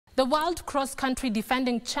The World Cross Country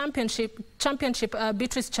defending Championship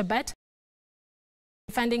Beatrice Chebet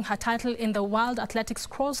defending her title in the World Athletics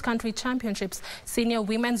Cross Country Championships Senior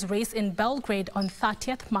Women's Race in Belgrade on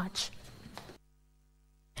 30th March.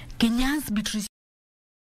 Kenya's Beatrice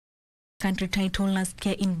country title last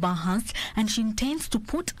year in Bahas, and she intends to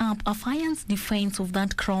put up a fierce defense of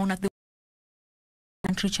that crown at the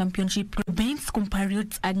country championship. Rebecca's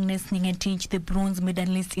compatriots Agnes Ngetich, the bronze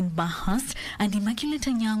medalist in Bahas, and Immaculate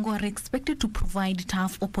Nyango are expected to provide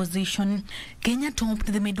tough opposition. Kenya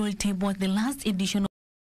topped the medal table at the last edition of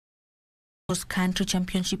the Cross Country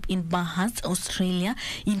Championship in Bahas, Australia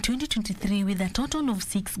in 2023 with a total of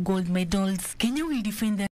 6 gold medals. Kenya will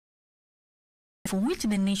defend the for which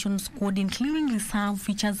the nation's squad, including reserve,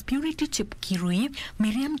 features Purity Chepkirui,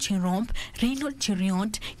 Miriam Cherop, Reynold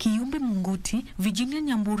Cheriot, Kiyumbe Munguti, Virginia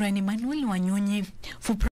Nyambura, and Emmanuel Wanyonyi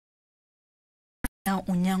for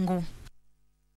Unyango.